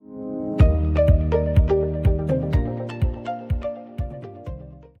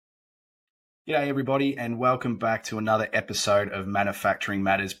G'day everybody and welcome back to another episode of Manufacturing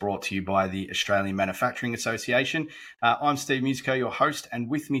Matters brought to you by the Australian Manufacturing Association. I'm Steve Musico, your host, and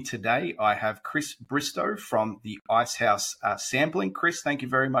with me today I have Chris Bristow from the Icehouse Sampling. Chris, thank you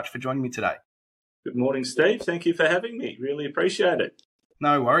very much for joining me today. Good morning, Steve. Thank you for having me. Really appreciate it.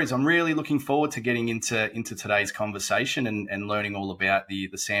 No worries. I'm really looking forward to getting into today's conversation and learning all about the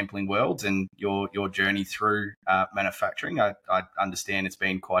sampling world and your journey through manufacturing. I understand it's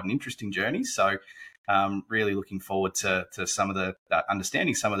been quite an interesting journey, so really looking forward to some of the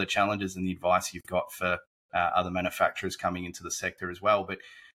understanding some of the challenges and the advice you've got for other manufacturers coming into the sector as well. But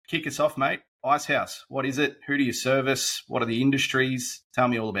kick us off, mate. Icehouse, what is it? Who do you service? What are the industries? Tell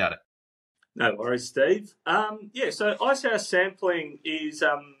me all about it. No worries, Steve. So Icehouse Sampling is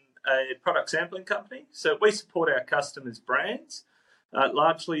a product sampling company. So we support our customers' brands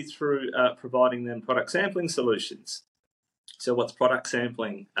largely through providing them product sampling solutions. So what's product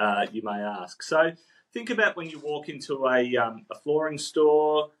sampling, you may ask? So think about when you walk into a flooring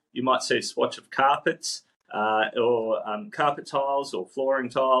store, you might see a swatch of carpets or carpet tiles or flooring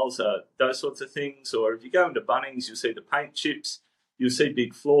tiles, those sorts of things. Or if you go into Bunnings, you'll see the paint chips. You'll see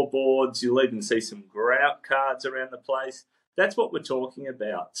big floorboards. You'll even see some grout cards around the place. That's what we're talking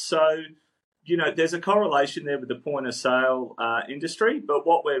about. So, there's a correlation there with the point of sale industry, but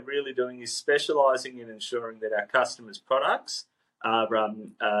what we're really doing is specialising in ensuring that our customers' products are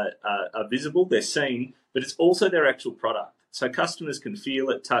visible, they're seen, but it's also their actual product. So customers can feel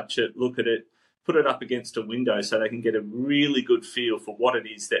it, touch it, look at it, put it up against a window so they can get a really good feel for what it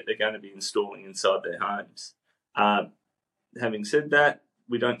is that they're going to be installing inside their homes. Having said that,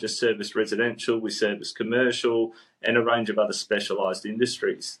 we don't just service residential, we service commercial and a range of other specialised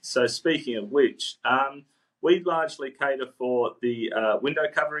industries. So speaking of which, we largely cater for the window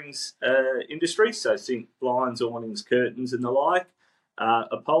coverings industry, so think blinds, awnings, curtains and the like.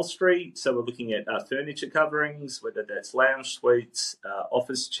 Upholstery, so we're looking at furniture coverings, whether that's lounge suites,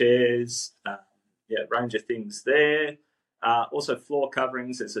 office chairs, range of things there. Also floor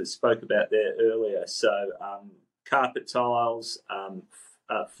coverings, as I spoke about there earlier, so carpet tiles,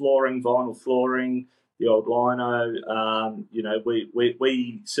 flooring, vinyl flooring, the old lino.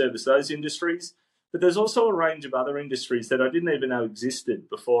 We service those industries, but there's also a range of other industries that I didn't even know existed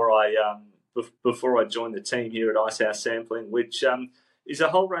before I joined the team here at Icehouse Sampling, which is a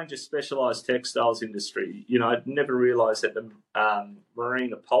whole range of specialised textiles industry. I'd never realised that the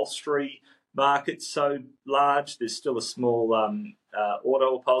marine upholstery market's so large. There's still a small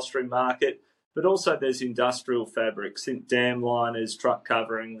auto upholstery market. But also there's industrial fabrics, think dam liners, truck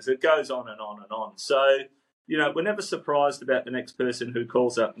coverings. It goes on and on and on. So, we're never surprised about the next person who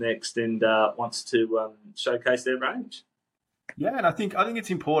calls up next and wants to showcase their range. Yeah, and I think it's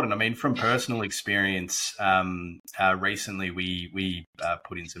important. I mean, from personal experience, recently we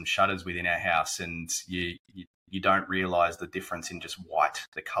put in some shutters within our house, and you don't realise the difference in just white,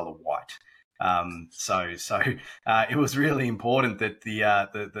 the colour white. So it was really important that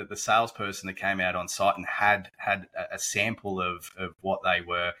the salesperson that came out on site and had a sample of what they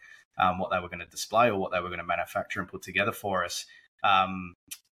were going to display or what they were going to manufacture and put together for us,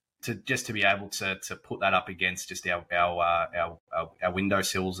 to be able to put that up against just our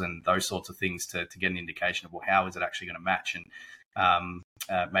windowsills and those sorts of things to get an indication of, well, how is it actually going to match,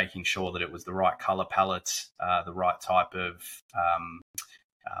 and making sure that it was the right color palettes, the right type of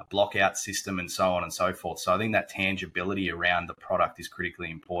block out system and so on and so forth. So I think that tangibility around the product is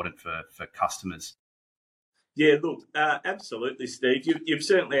critically important for customers. Yeah, look, absolutely, Steve. You've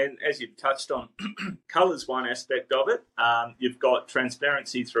certainly, and as you've touched on, colour's one aspect of it. You've got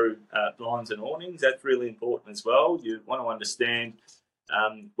transparency through blinds and awnings. That's really important as well. You want to understand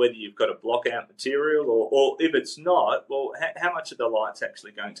whether you've got a block out material or if it's not, well, how much of the light's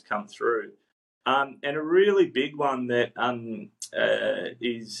actually going to come through. And a really big one that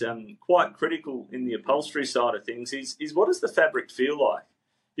is quite critical in the upholstery side of things is what does the fabric feel like?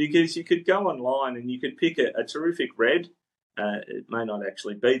 Because you could go online and you could pick a terrific red. It may not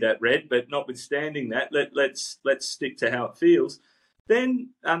actually be that red, but notwithstanding that, let's stick to how it feels. Then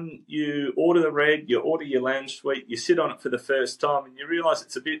you order the red, you order your lounge suite, you sit on it for the first time, and you realise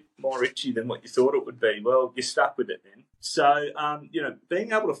it's a bit more itchy than what you thought it would be. Well, you're stuck with it then. So,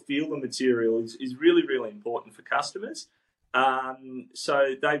 being able to feel the material is really, really important for customers.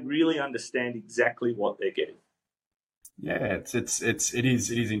 So they really understand exactly what they're getting. Yeah, it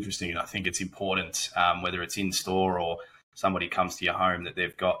is interesting, and I think it's important, whether it's in store or somebody comes to your home, that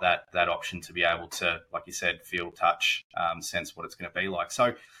they've got that option to be able to, like you said, feel, touch, sense what it's going to be like.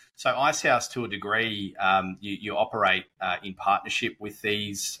 So Icehouse, to a degree, you operate in partnership with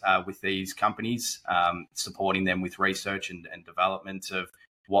these companies, supporting them with research and development of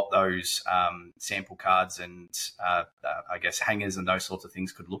what those sample cards and I guess hangers and those sorts of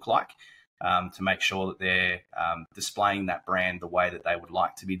things could look like, to make sure that they're displaying that brand the way that they would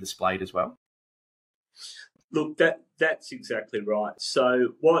like to be displayed as well? Look, that's exactly right.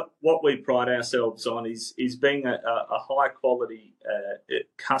 So what we pride ourselves on is being a high quality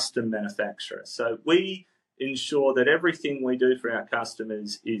custom manufacturer. So we ensure that everything we do for our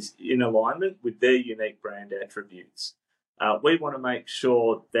customers is in alignment with their unique brand attributes. We want to make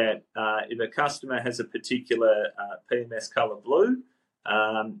sure that if a customer has a particular PMS colour blue,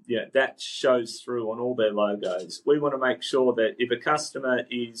 that shows through on all their logos. We want to make sure that if a customer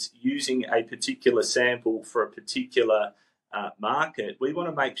is using a particular sample for a particular market, we want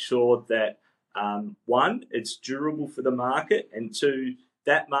to make sure that, one, it's durable for the market, and two,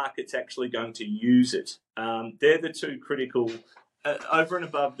 that market's actually going to use it. They're the two critical, over and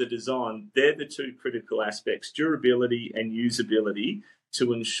above the design, they're the two critical aspects, durability and usability,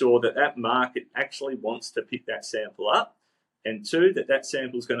 to ensure that that market actually wants to pick that sample up, and two, that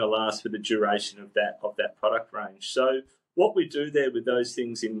sample is going to last for the duration of that product range. So what we do there with those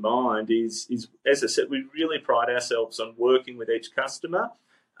things in mind is, as I said, we really pride ourselves on working with each customer.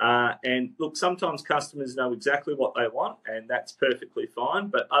 And look, sometimes customers know exactly what they want, and that's perfectly fine.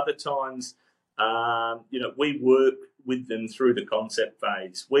 But other times, we work with them through the concept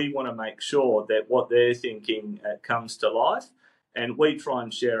phase. We want to make sure that what they're thinking comes to life, and we try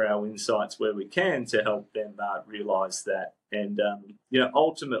and share our insights where we can to help them realise that. And,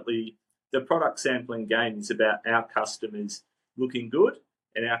 ultimately, the product sampling game is about our customers looking good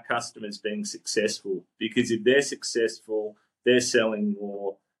and our customers being successful. Because if they're successful, they're selling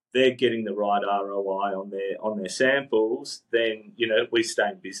more, they're getting the right ROI on their samples, then, we stay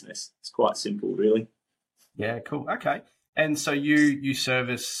in business. It's quite simple, really. Yeah, cool. Okay. And so you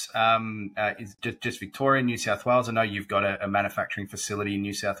service is just Victoria, New South Wales. I know you've got a manufacturing facility in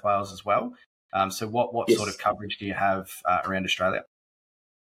New South Wales as well. So what Yes. sort of coverage do you have around Australia?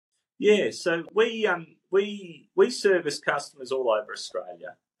 Yeah, so we service customers all over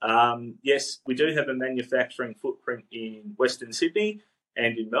Australia. Yes, we do have a manufacturing footprint in Western Sydney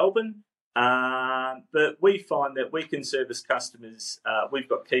and in Melbourne, but we find that we can service customers. We've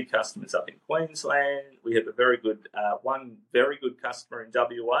got key customers up in Queensland. We have a very good one very good customer in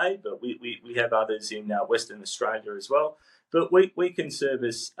WA, but we have others in Western Australia as well. But we can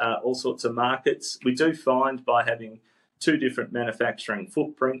service all sorts of markets. We do find by having two different manufacturing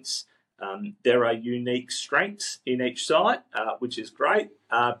footprints, there are unique strengths in each site, which is great,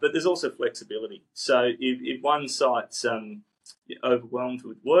 but there's also flexibility. So if one site's overwhelmed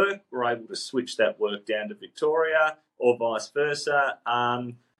with work, we're able to switch that work down to Victoria or vice versa.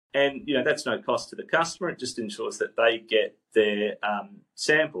 And, that's no cost to the customer. It just ensures that they get their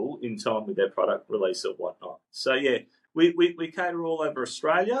sample in time with their product release or whatnot. So, yeah, we cater all over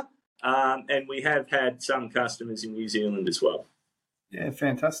Australia, and we have had some customers in New Zealand as well. Yeah,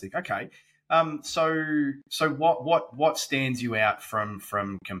 fantastic. Okay. So what stands you out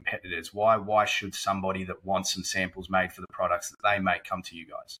from competitors? Why should somebody that wants some samples made for the products that they make come to you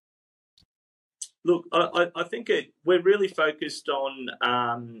guys? Look, I think we're really focused on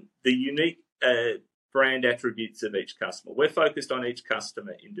the unique brand attributes of each customer. We're focused on each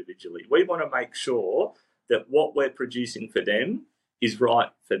customer individually. We want to make sure that what we're producing for them is right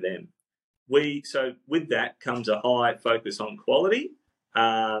for them. So with that comes a high focus on quality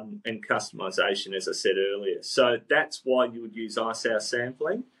and customization, as I said earlier. So that's why you would use Icehouse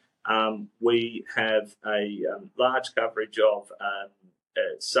Sampling. We have a large coverage of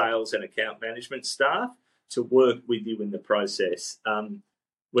sales and account management staff to work with you in the process.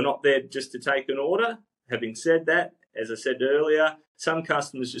 We're not there just to take an order. Having said that, as I said earlier, some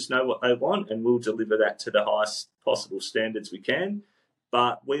customers just know what they want, and we'll deliver that to the highest possible standards we can.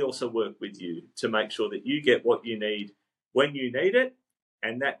 But we also work with you to make sure that you get what you need when you need it,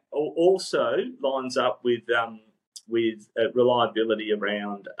 and that also lines up with reliability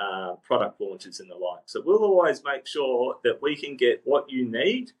around product launches and the like. So we'll always make sure that we can get what you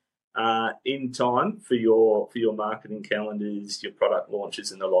need in time for your marketing calendars, your product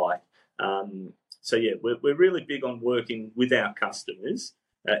launches and the like. So yeah, we're really big on working with our customers.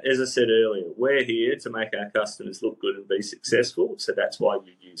 As I said earlier, we're here to make our customers look good and be successful. So that's why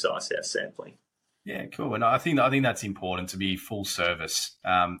you use Icehouse Sampling. Yeah, cool. And I think that's important, to be full service,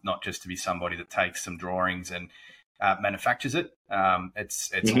 not just to be somebody that takes some drawings and manufactures it.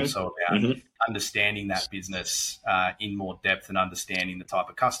 It's also about understanding that business in more depth and understanding the type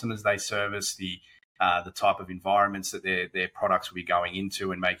of customers they service, the type of environments that their products will be going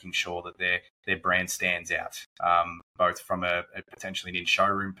into, and making sure that their brand stands out, both from a potentially in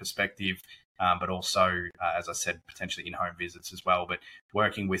showroom perspective, but also, as I said, potentially in-home visits as well. But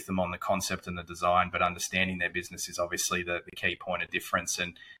working with them on the concept and the design, but understanding their business is obviously the key point of difference,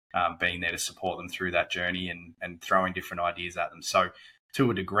 and being there to support them through that journey and throwing different ideas at them. So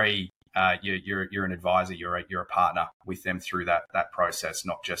to a degree, you're an advisor, you're a partner with them through that process,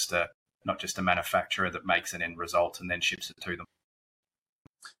 not just a manufacturer that makes an end result and then ships it to them.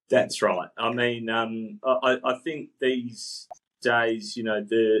 That's right. I mean, I think these days,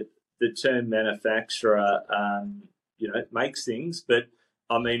 the term manufacturer, makes things, but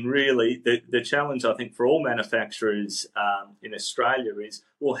I mean, really, the challenge I think for all manufacturers in Australia is,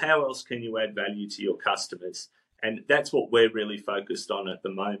 well, how else can you add value to your customers? And that's what we're really focused on at the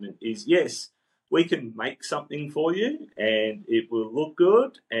moment is, yes, we can make something for you and it will look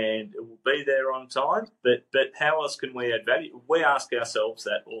good and it will be there on time, but how else can we add value? We ask ourselves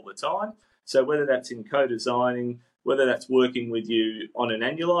that all the time. So whether that's in co-designing, whether that's working with you on an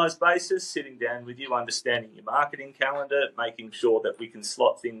annualised basis, sitting down with you, understanding your marketing calendar, making sure that we can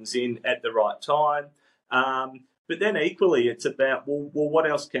slot things in at the right time. But then equally, it's about, well, what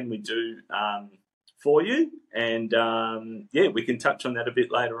else can we do for you? And we can touch on that a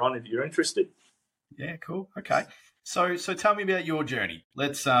bit later on if you're interested. Yeah, cool. Okay. So tell me about your journey.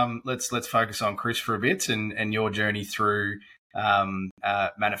 Let's focus on Chris for a bit and your journey through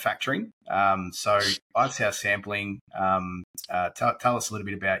manufacturing. So Icehouse Sampling, tell us a little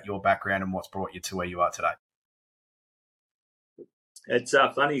bit about your background and what's brought you to where you are today. It's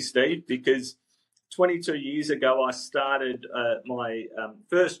funny, Steve, because 22 years ago I started my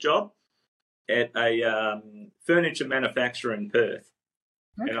first job at a furniture manufacturer in Perth.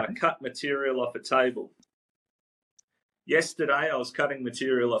 Okay. And I cut material off a table. Yesterday I was cutting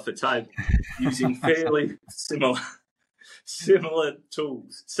material off a table using fairly similar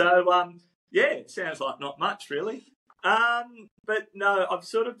tools. So, it sounds like not much really. But no, I've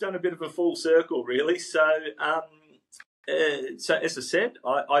sort of done a bit of a full circle really. So, as I said,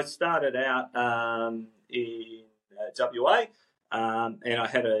 I started out in WA and I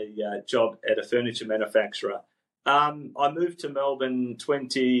had a job at a furniture manufacturer. I moved to Melbourne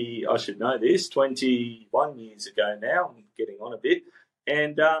 21 years ago now. I'm getting on a bit.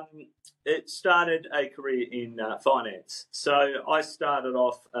 And it started a career in finance. So I started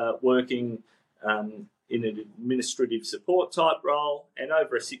off working in an administrative support type role, and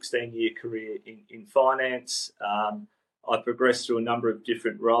over a 16-year career in finance. I progressed through a number of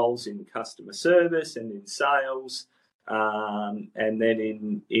different roles in customer service and in sales, and then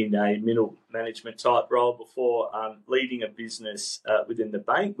in a middle management type role before leading a business within the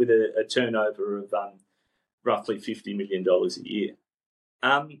bank with a turnover of roughly $50 million a year.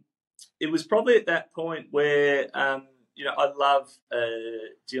 It was probably at that point where, I love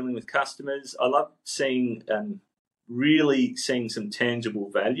dealing with customers. I love really seeing some tangible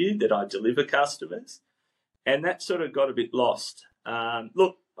value that I deliver customers. And that sort of got a bit lost.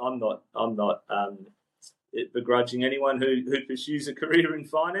 Look, I'm not begrudging anyone who pursues a career in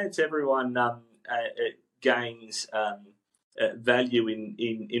finance. Everyone gains value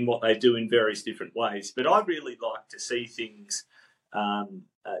in what they do in various different ways. But I really like to see things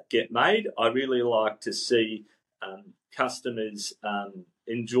get made. I really like to see customers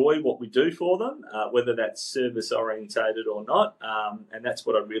enjoy what we do for them, whether that's service orientated or not. And that's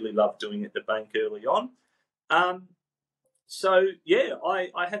what I really love doing at the bank early on. I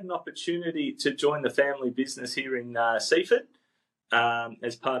had an opportunity to join the family business here in Seaford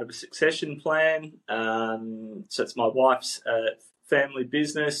as part of a succession plan. So it's my wife's family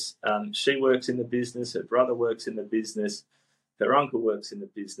business. She works in the business. Her brother works in the business. Her uncle works in the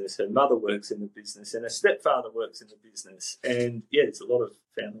business. Her mother works in the business. And her stepfather works in the business. And, there's a lot of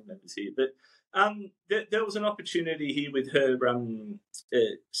family members here. But there was an opportunity here with her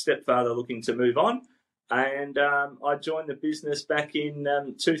stepfather looking to move on. And I joined the business back in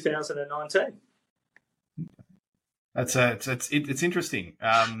 2019. It's interesting.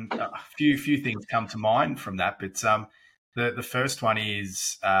 A few things come to mind from that, but the first one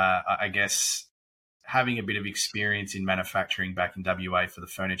is I guess having a bit of experience in manufacturing back in WA for the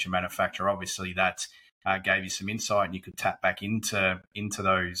furniture manufacturer. Obviously, that gave you some insight, and you could tap back into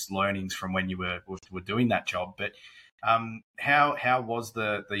those learnings from when you were doing that job. But how was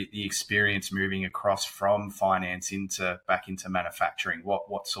the experience moving across from finance back into manufacturing?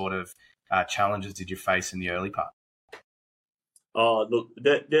 What sort of challenges did you face in the early part? Oh, look,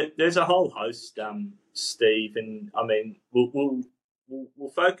 there's a whole host, Steve, and I mean we'll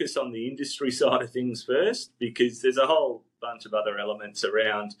focus on the industry side of things first, because there's a whole bunch of other elements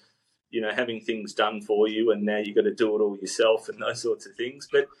around, having things done for you, and now you've got to do it all yourself and those sorts of things.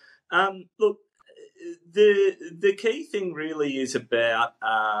 But look, the key thing really is about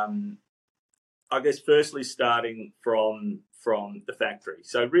I guess firstly starting from the factory.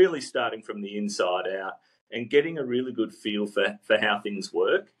 So really starting from the inside out and getting a really good feel for how things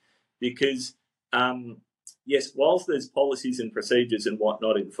work. Because, yes, whilst there's policies and procedures and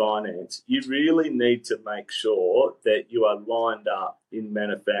whatnot in finance, you really need to make sure that you are lined up in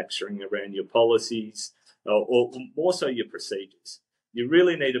manufacturing around your policies or more so your procedures. You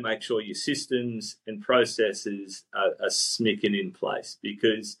really need to make sure your systems and processes are smicking in place,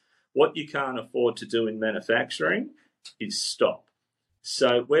 because what you can't afford to do in manufacturing is stop.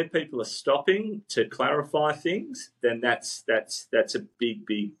 So where people are stopping to clarify things, then that's a big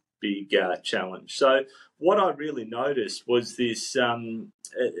challenge. So what I really noticed was this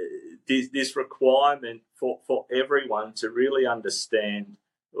this requirement for everyone to really understand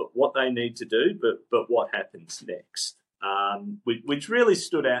what they need to do, but what happens next. Which really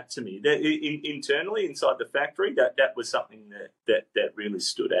stood out to me. Internally, inside the factory, that was something that really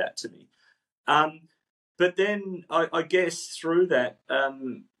stood out to me. But then I guess through that,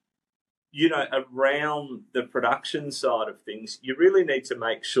 around the production side of things, you really need to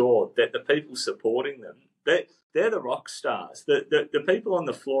make sure that the people supporting them, they're the rock stars. The people on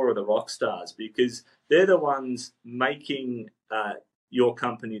the floor are the rock stars, because they're the ones making your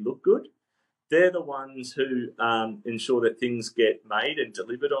company look good. They're the ones who ensure that things get made and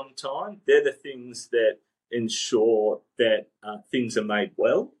delivered on time. They're the things that ensure that things are made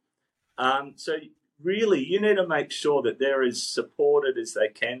well. So really, you need to make sure that they're as supported as they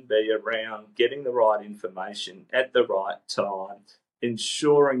can be around getting the right information at the right time,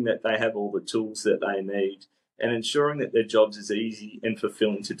 ensuring that they have all the tools that they need, and ensuring that their job's as easy and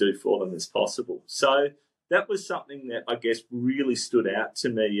fulfilling to do for them as possible. So that was something that I guess really stood out to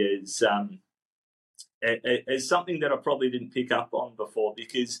me as something that I probably didn't pick up on before,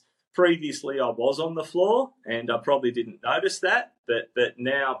 because previously I was on the floor and I probably didn't notice that, but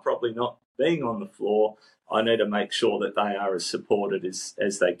now, probably not being on the floor, I need to make sure that they are as supported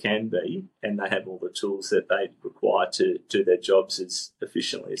as they can be, and they have all the tools that they require to do their jobs as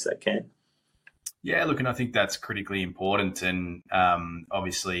efficiently as they can. Yeah, look, and I think that's critically important. And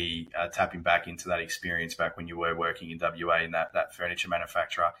obviously, tapping back into that experience back when you were working in WA in that furniture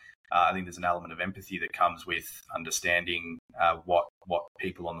manufacturer, I think there's an element of empathy that comes with understanding what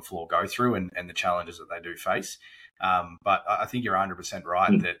people on the floor go through and the challenges that they do face. But I think you're 100%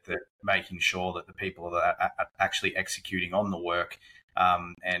 right that making sure that the people that are actually executing on the work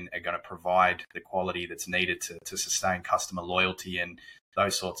and are going to provide the quality that's needed to sustain customer loyalty and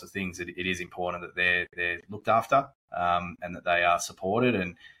those sorts of things, it is important that they're looked after and that they are supported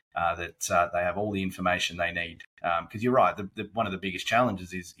and that they have all the information they need. Because you're right, one of the biggest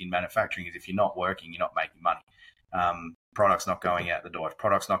challenges is in manufacturing is if you're not working, you're not making money. Product's not going out the door. If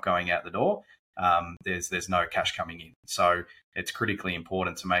product's not going out the door, there's no cash coming in. So it's critically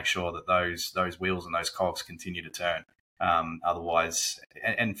important to make sure that those wheels and those cogs continue to turn. Otherwise,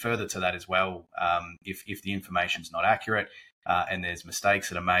 and further to that as well, if the information's not accurate and there's mistakes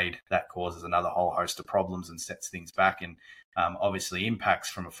that are made, that causes another whole host of problems and sets things back, and obviously impacts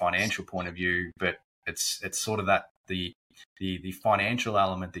from a financial point of view. But it's sort of that the financial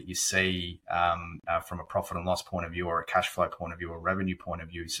element that you see from a profit and loss point of view, or a cash flow point of view, or revenue point of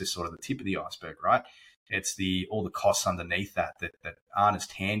view, is just sort of the tip of the iceberg, right? It's all the costs underneath that aren't as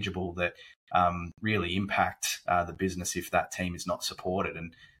tangible, that really impact the business if that team is not supported.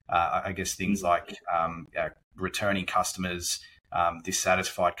 And I guess things like returning customers,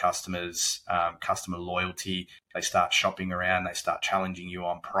 dissatisfied customers, customer loyalty, they start shopping around, they start challenging you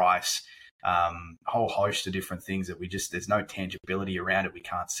on price, a whole host of different things that there's no tangibility around it. We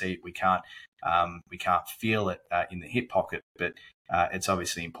can't see it. We can't feel it in the hip pocket, but it's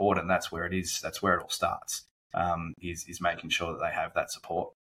obviously important. That's where it is. That's where it all starts, is making sure that they have that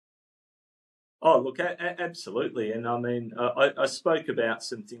support. Oh, look, absolutely. And I mean, I spoke about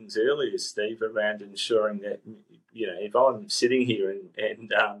some things earlier, Steve, around ensuring that, if I'm sitting here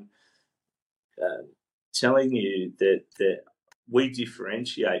and telling you that we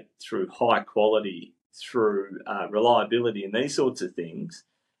differentiate through high quality, through reliability and these sorts of things,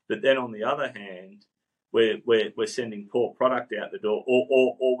 but then on the other hand, we're sending poor product out the door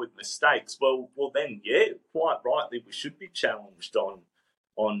or with mistakes, well then, yeah, quite rightly, we should be challenged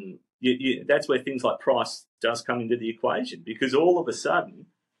on that's where things like price does come into the equation, because all of a sudden,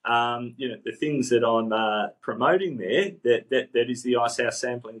 the things that I'm promoting there, that is the Icehouse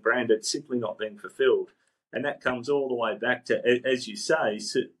Sampling brand, it's simply not being fulfilled. And that comes all the way back to, as you say,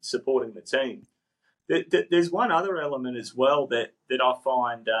 supporting the team. There's one other element as well that I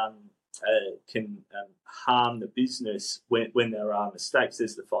find can harm the business when there are mistakes.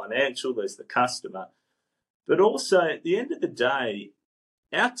 There's the financial, there's the customer. But also, at the end of the day,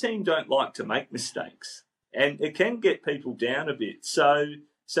 our team don't like to make mistakes, and it can get people down a bit. So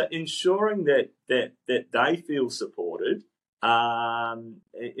ensuring that they feel supported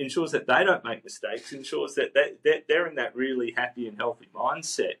ensures that they don't make mistakes, ensures that they're in that really happy and healthy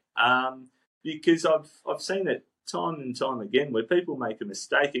mindset. Because I've seen it time and time again where people make a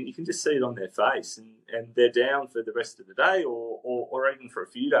mistake and you can just see it on their face, and they're down for the rest of the day or even for a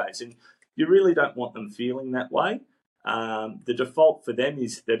few days. And you really don't want them feeling that way. The default for them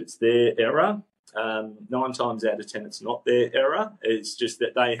is that it's their error. 9 times out of 10, it's not their error. It's just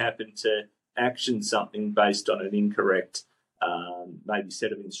that they happen to action something based on an incorrect maybe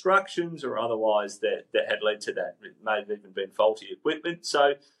set of instructions or otherwise that had led to that. It may have even been faulty equipment.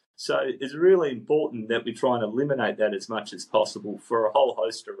 So it's really important that we try and eliminate that as much as possible for a whole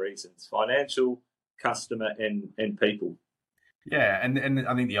host of reasons: financial, customer, and people. Yeah, and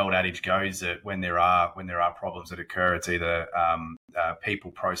I think the old adage goes that when there are problems that occur, it's either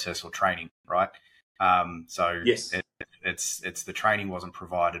people, process, or training, right? So yes, it's the training wasn't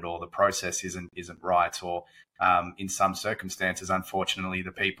provided, or the process isn't right, or in some circumstances, unfortunately,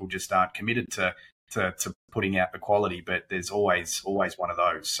 the people just aren't committed to putting out the quality. But there's always one of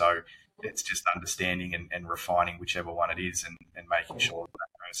those. So it's just understanding and refining whichever one it is, and making sure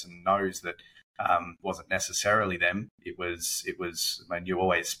that person knows that. Wasn't necessarily them. It was. I mean, you're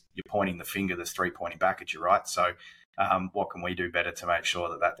pointing the finger. There's 3 pointing back at you, right? So, what can we do better to make sure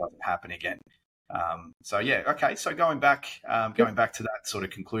that doesn't happen again? So yeah, okay. So going back to that, sort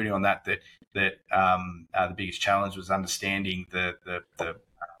of concluding on that the biggest challenge was understanding that the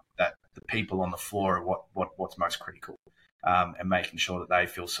people on the floor are what's most critical. And making sure that they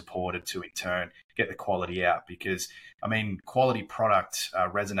feel supported to, in turn, get the quality out. Because, I mean, quality product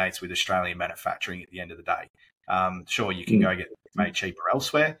resonates with Australian manufacturing at the end of the day. Sure, you can go get it made cheaper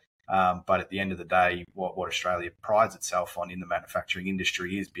elsewhere, but at the end of the day, what Australia prides itself on in the manufacturing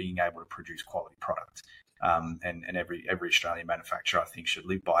industry is being able to produce quality product. And every Australian manufacturer, I think, should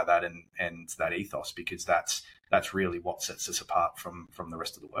live by that and that ethos, because that's really what sets us apart from the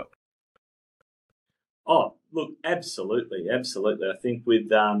rest of the world. Oh, look, absolutely. I think with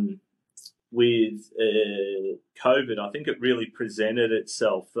COVID, I think it really presented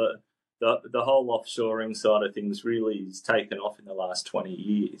itself. The whole offshoring side of things really has taken off in the last 20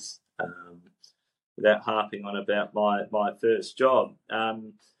 years. Without harping on about my first job,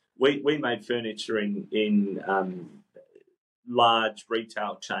 we made furniture in large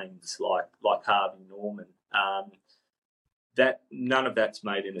retail chains like Harvey Norman. That none of that's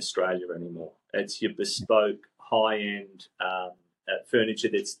made in Australia anymore. It's your bespoke, high-end furniture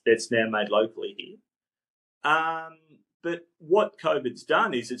that's now made locally here. But what COVID's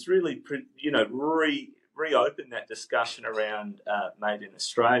done is it's really reopened that discussion around made in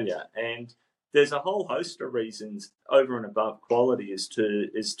Australia, and there's a whole host of reasons over and above quality as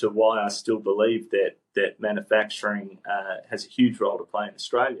to why I still believe that manufacturing has a huge role to play in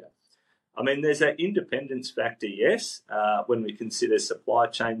Australia. I mean, there's that independence factor, yes, when we consider supply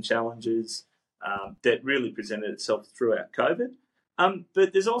chain challenges that really presented itself throughout COVID.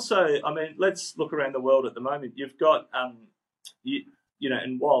 But there's also, I mean, let's look around the world at the moment. You've got,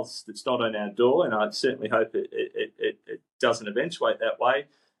 and whilst it's not on our door, and I certainly hope it doesn't eventuate that way,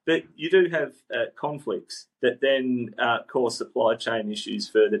 but you do have conflicts that then cause supply chain issues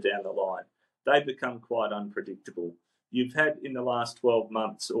further down the line. They become quite unpredictable. You've had in the last 12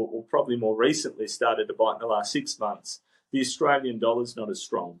 months, or probably more recently started to bite in the last 6 months, the Australian dollar's not as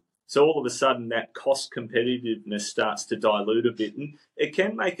strong. So all of a sudden that cost competitiveness starts to dilute a bit, and it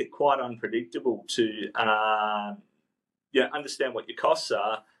can make it quite unpredictable to understand what your costs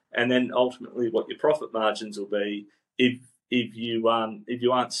are, and then ultimately what your profit margins will be if you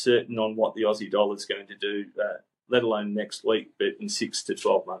aren't certain on what the Aussie dollar is going to do, let alone next week, but in 6 to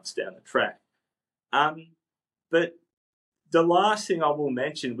 12 months down the track. But the last thing I will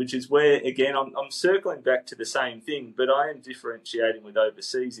mention, which is where, again, I'm circling back to the same thing, but I am differentiating with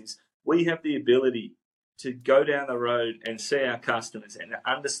overseas, is we have the ability to go down the road and see our customers and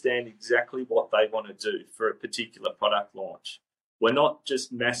understand exactly what they want to do for a particular product launch. We're not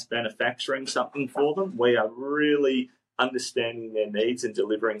just mass manufacturing something for them. We are really understanding their needs and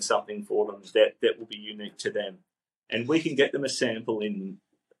delivering something for them that will be unique to them. And we can get them a sample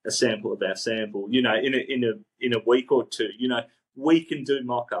of our sample, in a week or two. We can do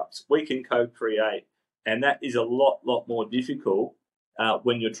mock-ups, we can co-create, and that is a lot more difficult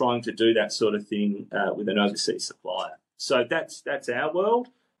when you're trying to do that sort of thing with an overseas supplier. So that's our world,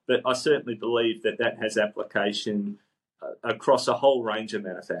 but I certainly believe that has application across a whole range of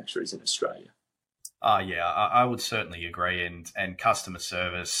manufacturers in Australia. Yeah, I would certainly agree, and customer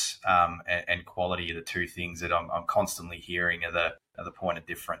service and quality are the two things that I'm constantly hearing are the point of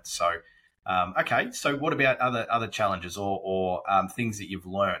difference. So, okay. So, what about other challenges or things that you've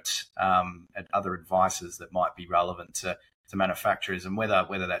learnt, and other advices that might be relevant to manufacturers, and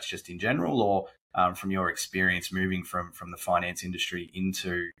whether that's just in general or from your experience moving from the finance industry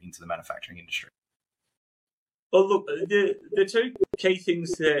into the manufacturing industry? Well, look, the two key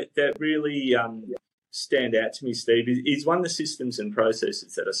things that really stand out to me, Steve, is one, the systems and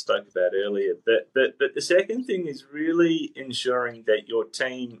processes that I spoke about earlier. But the second thing is really ensuring that your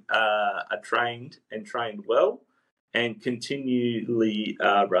team are trained well and continually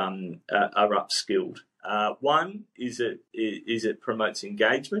are upskilled. One is it promotes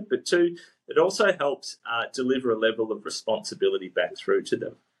engagement, but two, it also helps deliver a level of responsibility back through to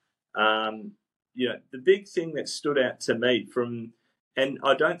them. The big thing that stood out to me and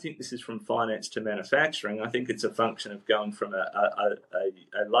I don't think this is from finance to manufacturing, I think it's a function of going from a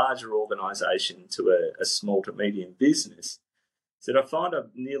larger organisation to a small to medium business, is that I find I've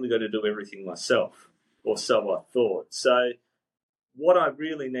nearly got to do everything myself, or so I thought. So what I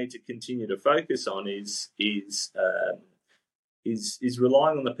really need to continue to focus on is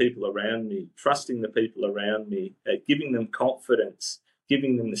relying on the people around me, trusting the people around me, giving them confidence,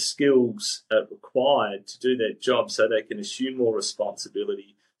 giving them the skills required to do their job so they can assume more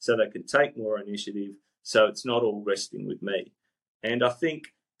responsibility, so they can take more initiative, so it's not all resting with me. And I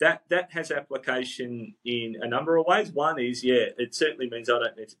think that has application in a number of ways. One is, it certainly means I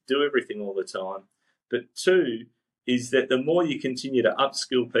don't need to do everything all the time. But two is that the more you continue to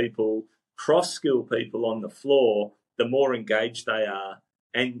upskill people, cross-skill people on the floor, the more engaged they are.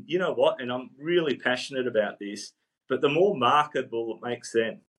 And you know what? And I'm really passionate about this, but the more marketable it makes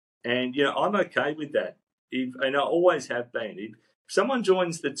them. And, I'm okay with that. And I always have been. If someone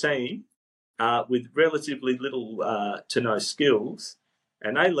joins the team with relatively little to no skills,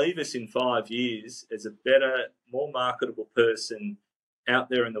 and they leave us in 5 years as a better, more marketable person out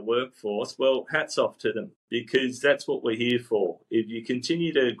there in the workforce, well, hats off to them, because that's what we're here for. If you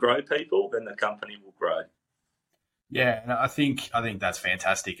continue to grow people, then the company will grow. Yeah, and I think that's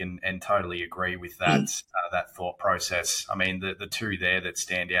fantastic, and totally agree with that that thought process. I mean, the two there that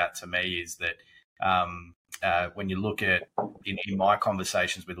stand out to me is that when you look at in my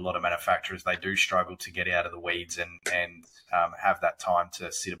conversations with a lot of manufacturers, they do struggle to get out of the weeds and have that time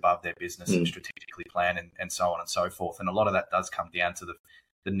to sit above their business and strategically plan and so on and so forth. And a lot of that does come down to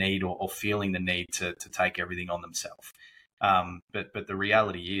the need or feeling the need to take everything on themselves. But the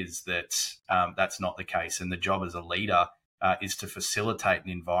reality is that that's not the case, and the job as a leader is to facilitate an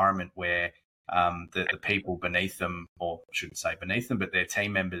environment where the people beneath them, or I shouldn't say beneath them, but their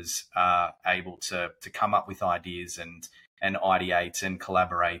team members are able to come up with ideas and ideate and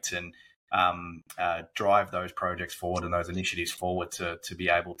collaborate and drive those projects forward and those initiatives forward to be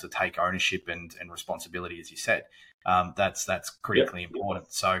able to take ownership and responsibility, as you said. That's critically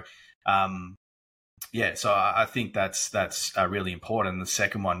important. So. So I think that's really important. And the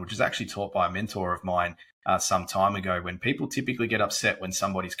second one, which is actually taught by a mentor of mine some time ago, when people typically get upset when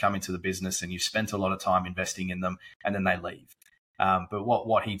somebody's come into the business and you've spent a lot of time investing in them and then they leave. But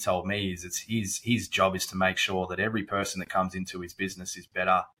what he told me is it's his job is to make sure that every person that comes into his business is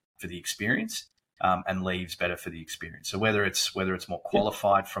better for the experience and leaves better for the experience. So whether it's more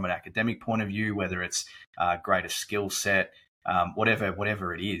qualified from an academic point of view, whether it's greater skill set,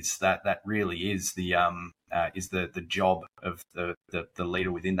 whatever it is, that really is the job of the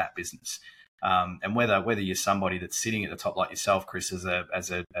leader within that business. And whether you're somebody that's sitting at the top like yourself, Chris, as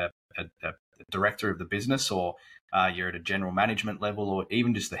a director of the business, or you're at a general management level, or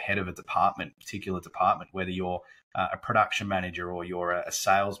even just the head of a particular department, whether you're a production manager or you're a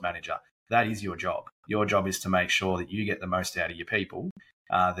sales manager, that is your job. Your job is to make sure that you get the most out of your people,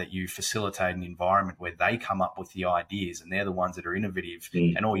 that you facilitate an environment where they come up with the ideas and they're the ones that are innovative,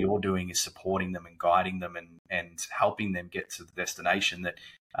 and all you're doing is supporting them and guiding them and helping them get to the destination that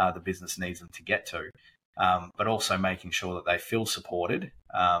the business needs them to get to, but also making sure that they feel supported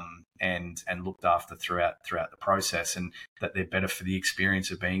and looked after throughout the process, and that they're better for the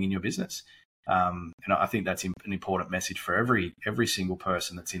experience of being in your business. And I think that's an important message for every single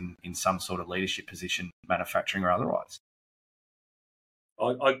person that's in some sort of leadership position, manufacturing or otherwise.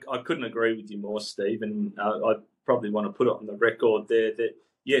 I couldn't agree with you more, Steve, and I probably want to put it on the record there that,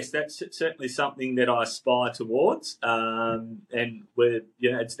 yes, that's certainly something that I aspire towards, and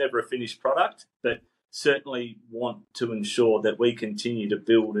it's never a finished product, but certainly want to ensure that we continue to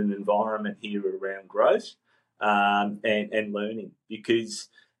build an environment here around growth and learning, because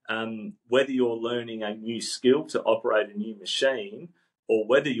whether you're learning a new skill to operate a new machine, or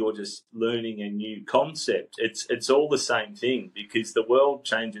whether you're just learning a new concept, it's all the same thing, because the world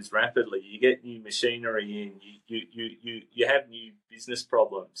changes rapidly. You get new machinery in, you have new business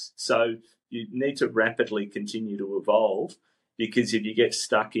problems. So you need to rapidly continue to evolve, because if you get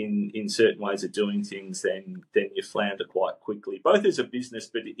stuck in certain ways of doing things, then you flounder quite quickly, both as a business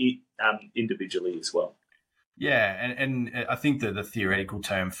but individually as well. Yeah, and I think that the theoretical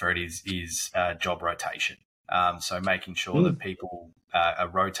term for it is job rotation. So making sure that people are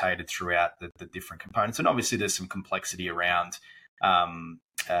rotated throughout the different components. And obviously there's some complexity around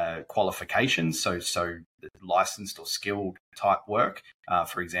qualifications. So licensed or skilled type work,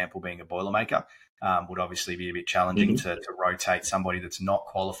 for example, being a Boilermaker, would obviously be a bit challenging to rotate somebody that's not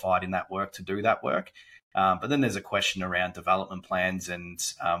qualified in that work to do that work. But then there's a question around development plans and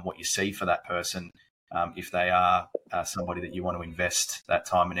what you see for that person. If they are somebody that you want to invest that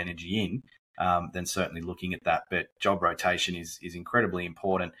time and energy in, then certainly looking at that. But job rotation is incredibly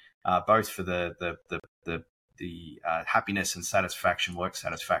important, both for the happiness and satisfaction, work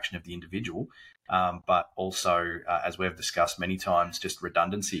satisfaction of the individual, but also, as we've discussed many times, just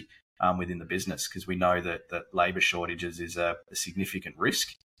redundancy within the business, because we know that labour shortages is a significant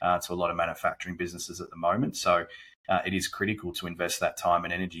risk to a lot of manufacturing businesses at the moment. So it is critical to invest that time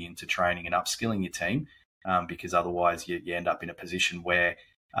and energy into training and upskilling your team, because otherwise you end up in a position where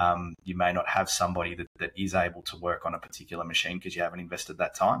you may not have somebody that is able to work on a particular machine because you haven't invested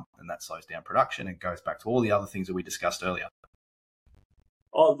that time, and that slows down production and goes back to all the other things that we discussed earlier.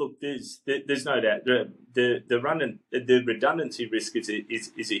 Oh, look, there's no doubt the redundancy risk is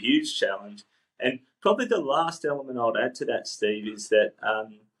a huge challenge, and probably the last element I'd add to that, Steve, is that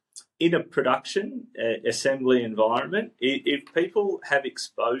in a production assembly environment, if people have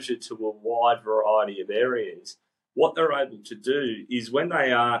exposure to a wide variety of areas, what they're able to do is, when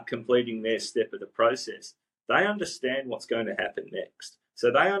they are completing their step of the process, they understand what's going to happen next. So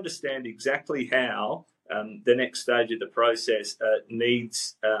they understand exactly how the next stage of the process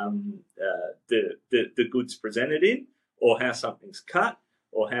needs the goods presented in, or how something's cut,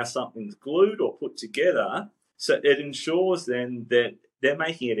 or how something's glued or put together. So it ensures then that they're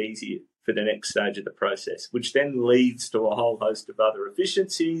making it easier for the next stage of the process, which then leads to a whole host of other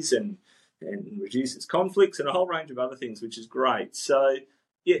efficiencies and reduces conflicts and a whole range of other things, which is great. So,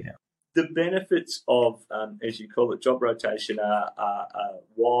 the benefits of, as you call it, job rotation are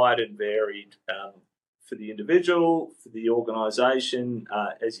wide and varied for the individual, for the organisation,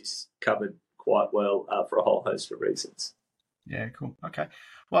 as you covered quite well, for a whole host of reasons. Yeah, cool. Okay.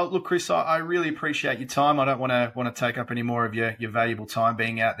 Well, look, Chris, I really appreciate your time. I don't want to take up any more of your valuable time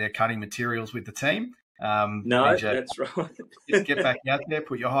being out there cutting materials with the team. No, that's right. Just get back out there,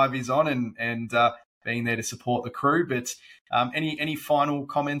 put your high vis on, and being there to support the crew. But any final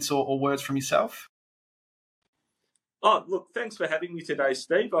comments or words from yourself? Oh, look, thanks for having me today,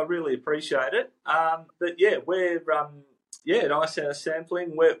 Steve. I really appreciate it. But yeah, we're at Icehouse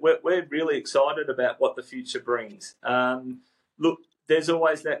Sampling, we're really excited about what the future brings. Look, there's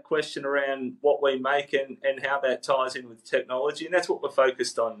always that question around what we make and how that ties in with technology, and that's what we're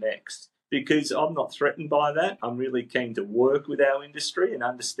focused on next. Because I'm not threatened by that. I'm really keen to work with our industry and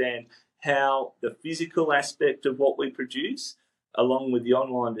understand how the physical aspect of what we produce, along with the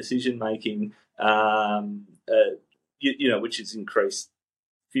online decision making, which has increased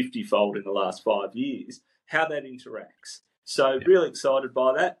 50-fold in the last 5 years, how that interacts. So really excited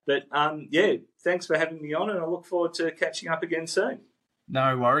by that. But thanks for having me on, and I look forward to catching up again soon.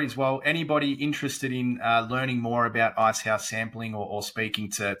 No worries. Well, anybody interested in learning more about Icehouse Sampling or speaking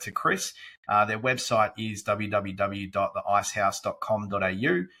to Chris, their website is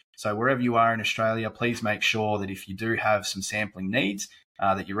www.theicehouse.com.au. So wherever you are in Australia, please make sure that if you do have some sampling needs,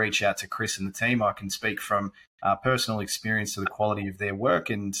 that you reach out to Chris and the team. I can speak from personal experience to the quality of their work,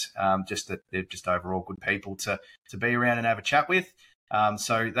 and just that they're just overall good people to be around and have a chat with.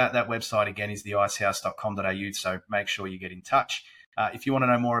 So that website, again, is theicehouse.com.au. So make sure you get in touch. If you want to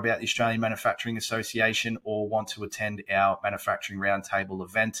know more about the Australian Manufacturing Association or want to attend our Manufacturing Roundtable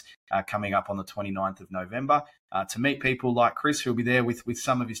event coming up on the 29th of November, to meet people like Chris, who'll be there with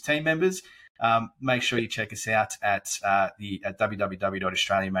some of his team members, make sure you check us out at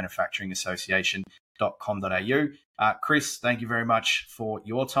www.australianmanufacturingassociation.com.au. Chris, thank you very much for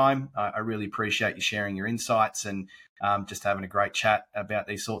your time. I really appreciate you sharing your insights and just having a great chat about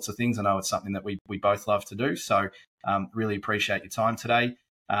these sorts of things. I know it's something that we both love to do. So really appreciate your time today.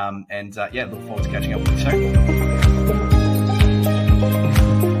 Look forward to catching up with you soon.